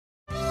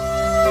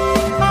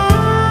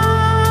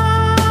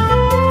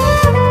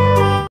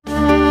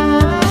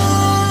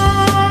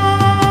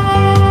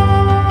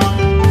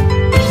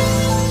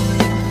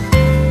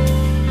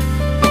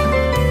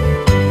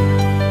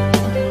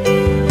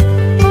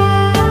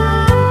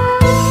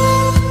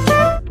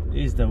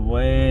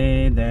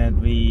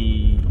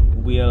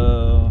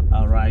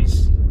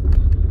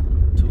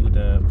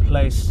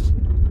place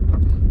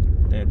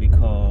that we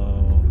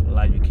call,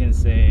 like you can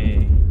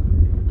say,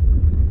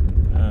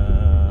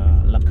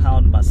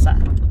 Lokoun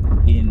Basak.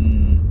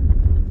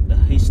 In the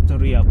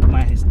history of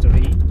my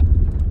history,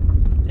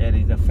 that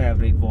is the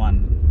favorite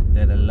one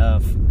that I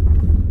love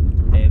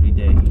every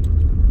day.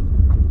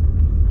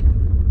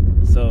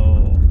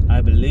 So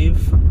I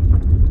believe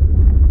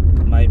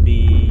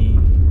maybe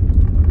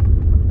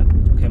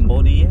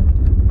Cambodia,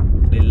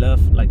 they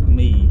love like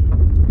me,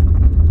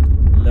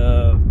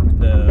 love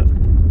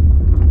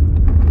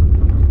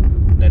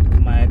that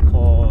Khmer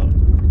call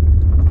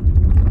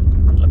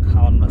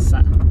Lokoun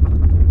Basak.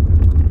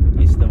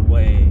 Is the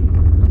way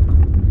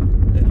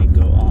that we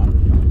go on.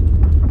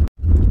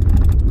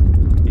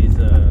 Is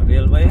a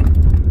railway.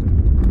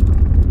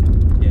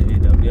 Yeah,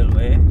 it's a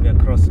railway. We are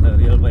across the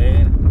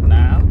railway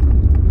now.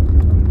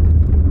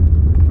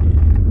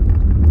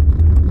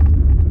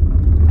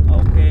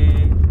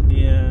 Okay,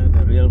 here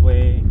the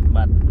railway,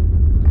 but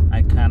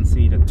I can't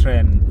see the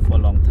train for a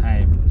long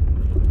time.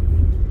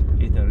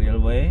 It's the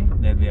railway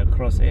that we are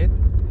across it.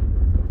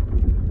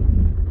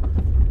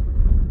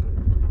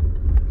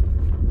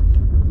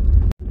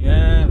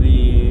 Yeah,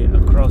 we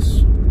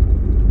across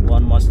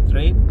one more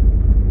street.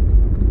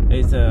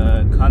 It's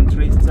a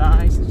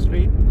countryside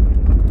street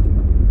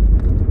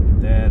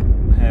that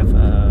have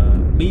a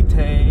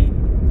bete,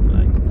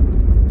 like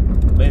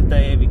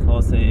bete,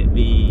 because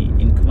we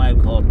in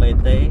Khmer call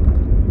bete.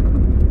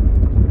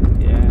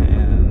 Yeah,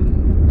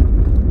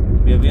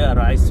 and we will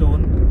arrive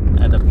soon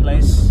at the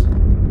place.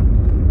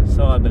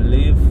 So I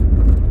believe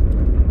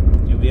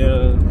you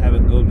will have a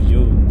good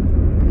view.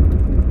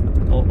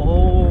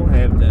 Oh,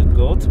 have the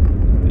goat.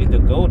 It's a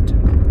goat.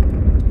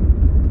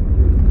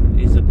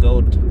 It's a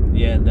goat.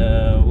 Yeah,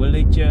 the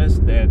villagers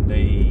that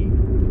they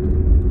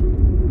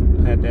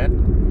had that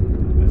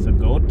as a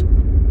goat.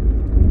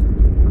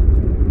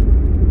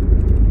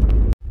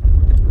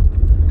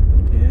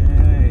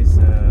 Yeah,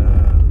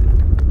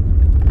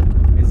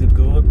 it's a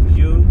good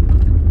view.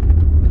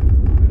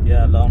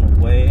 Yeah, along the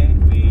way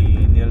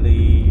we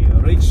nearly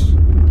reach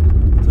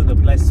to the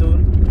place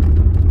soon.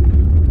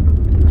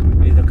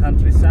 It's the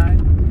countryside,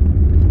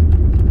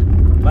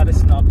 but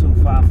it's not too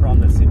far from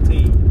the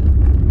city.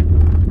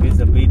 It's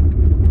a bit,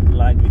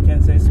 like we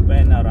can say,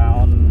 spend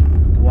around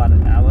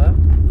 1 hour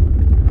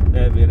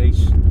that we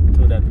reach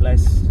to that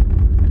place.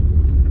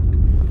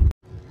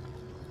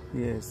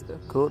 Yes, a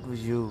good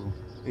view.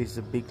 It's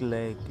a big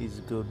lake. It's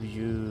a good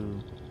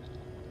view.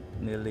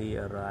 Nearly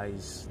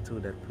arrive to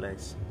that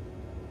place.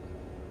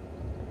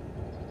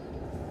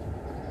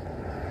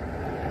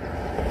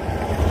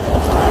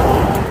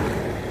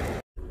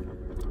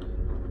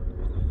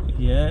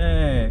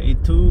 Yeah,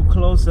 it's too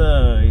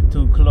closer. It's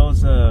too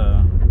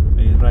closer.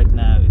 Right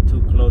now, it's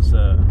too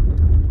closer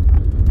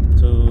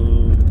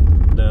to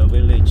the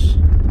village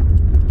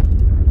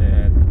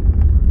that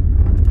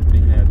we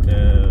have.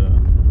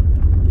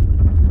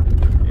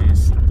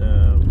 Is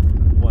the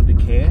what we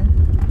care.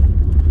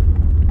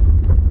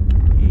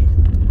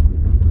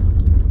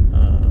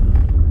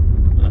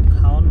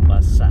 Lokoun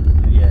Basak.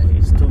 Yeah,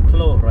 it's too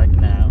close right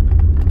now.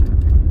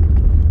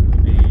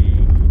 We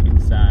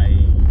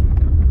inside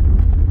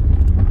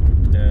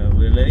the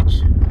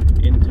village,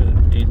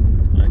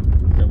 like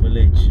the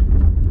village,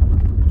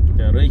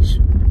 the rich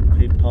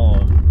people,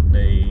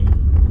 they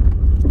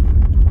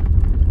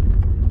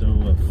do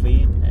a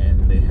feed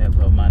and they have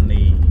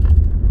money.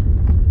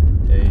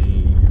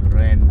 They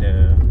rent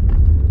the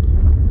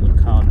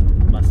Lokoun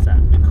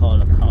Basak. We call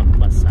Lokoun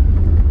Basak.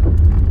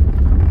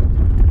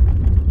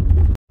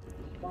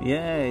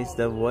 Yeah, it's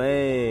the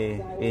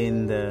way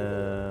in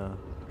the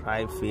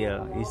right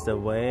field. It's the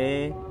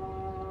way.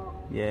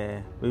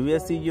 Yeah, we will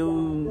see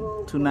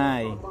you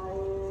tonight.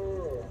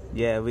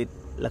 Yeah, with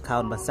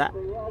Lokoun Basak.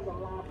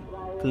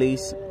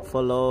 Please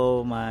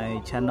follow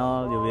my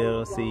channel. You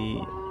will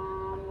see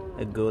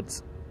a good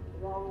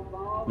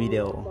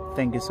video.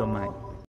 Thank you so much.